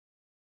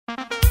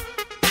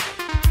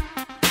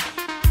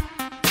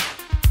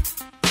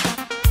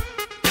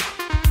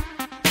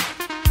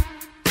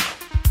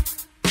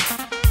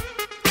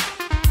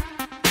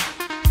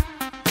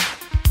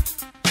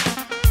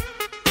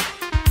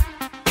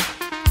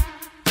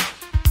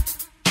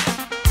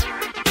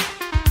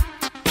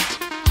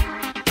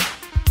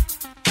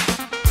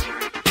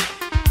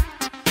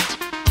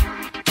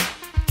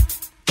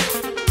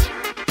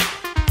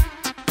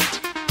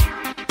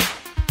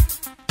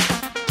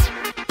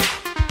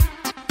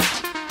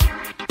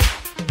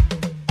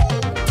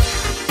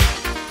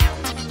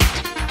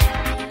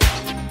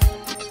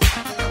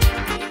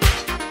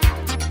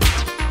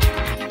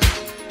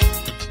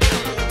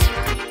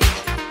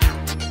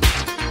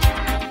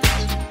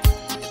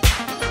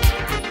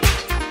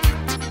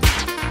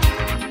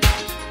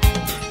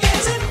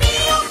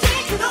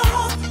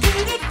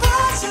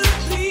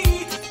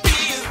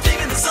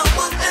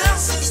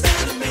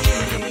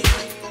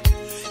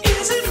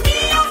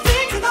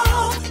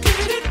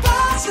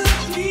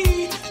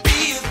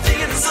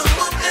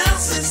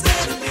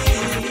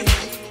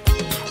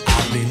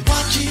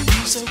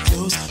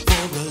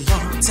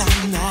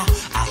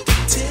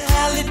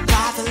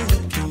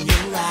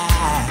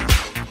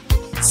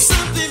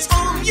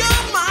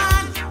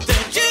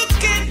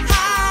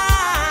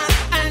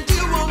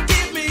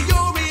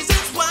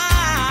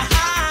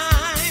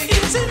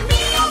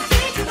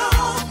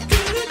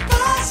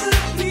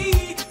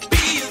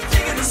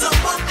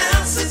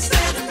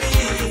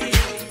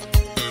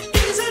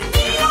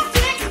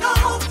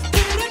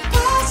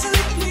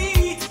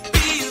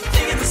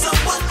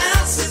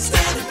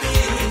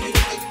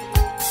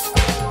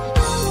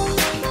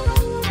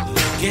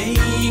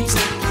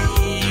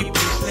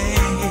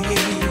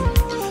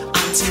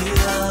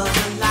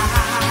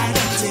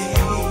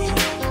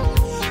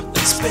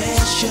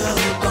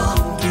special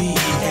bond we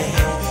had,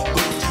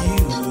 both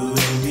you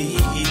and me.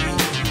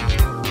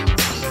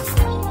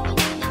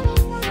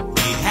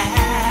 We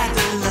had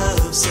a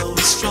love so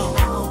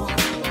strong,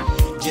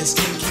 just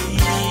can't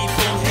keep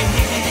on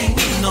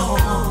hanging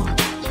on.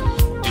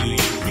 Do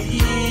you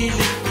really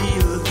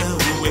feel the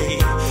way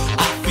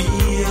I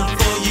feel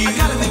for you? I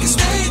gotta make it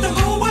stay the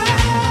whole way.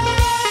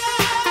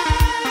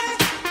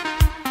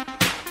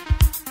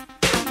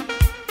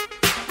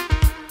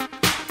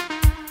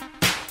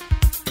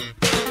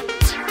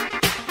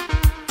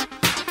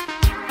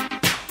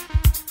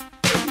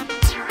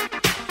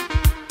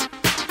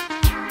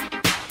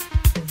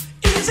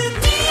 Is it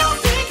me you're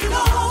thinking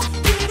of?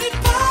 Could it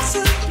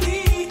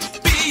possibly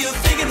be you're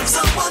thinking of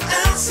someone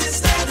else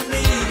instead of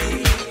me?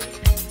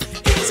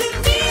 Is it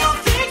me you're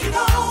thinking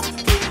of?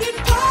 Could it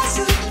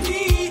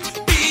possibly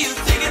be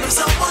you're thinking of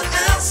someone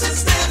else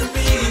instead of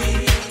me?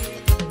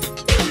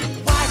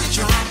 Why you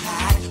try and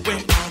hide when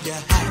all you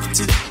have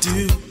to do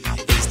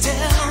is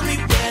tell me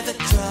where the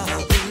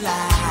trouble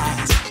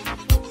lies?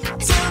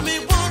 Tell me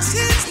what's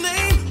his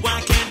name? Why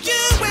can't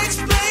you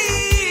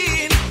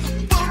explain?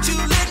 Won't you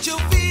let your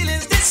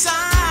feelings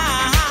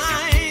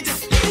decide?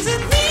 Is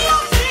it me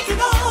you're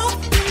thinking of?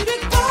 Could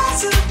it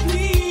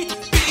possibly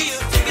be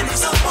you're thinking of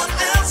someone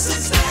else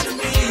instead of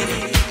me?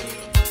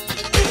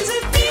 Is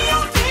it me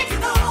you're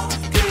thinking of?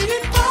 Could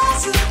it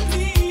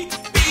possibly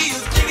be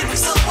you're thinking of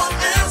someone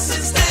else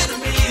instead of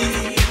me?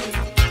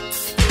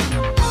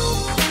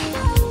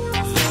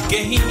 The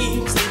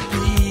games that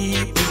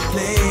people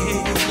play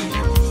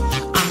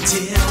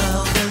until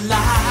the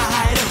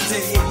light of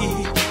day,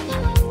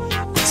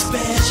 the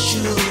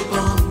special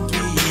bond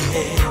we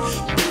had,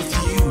 both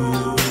you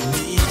and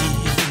me.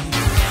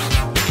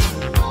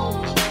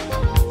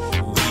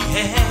 We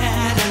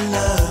had a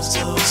love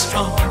so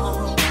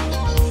strong,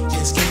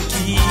 just can't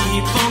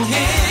keep on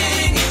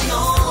hanging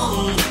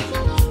on.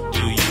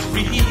 Do you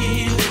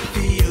really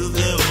feel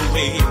the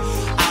way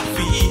I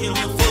feel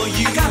for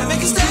you? I gotta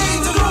make it stay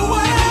the whole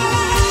way.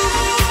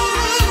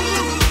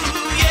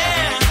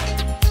 Yeah,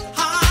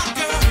 hot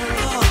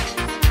girl.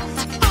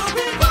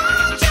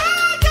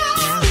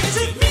 Is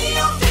it me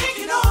you're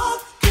thinking of?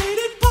 Could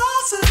it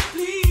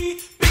possibly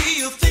be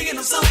you're thinking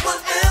of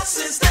someone else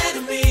instead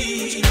of me?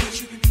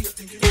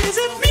 Is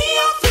it me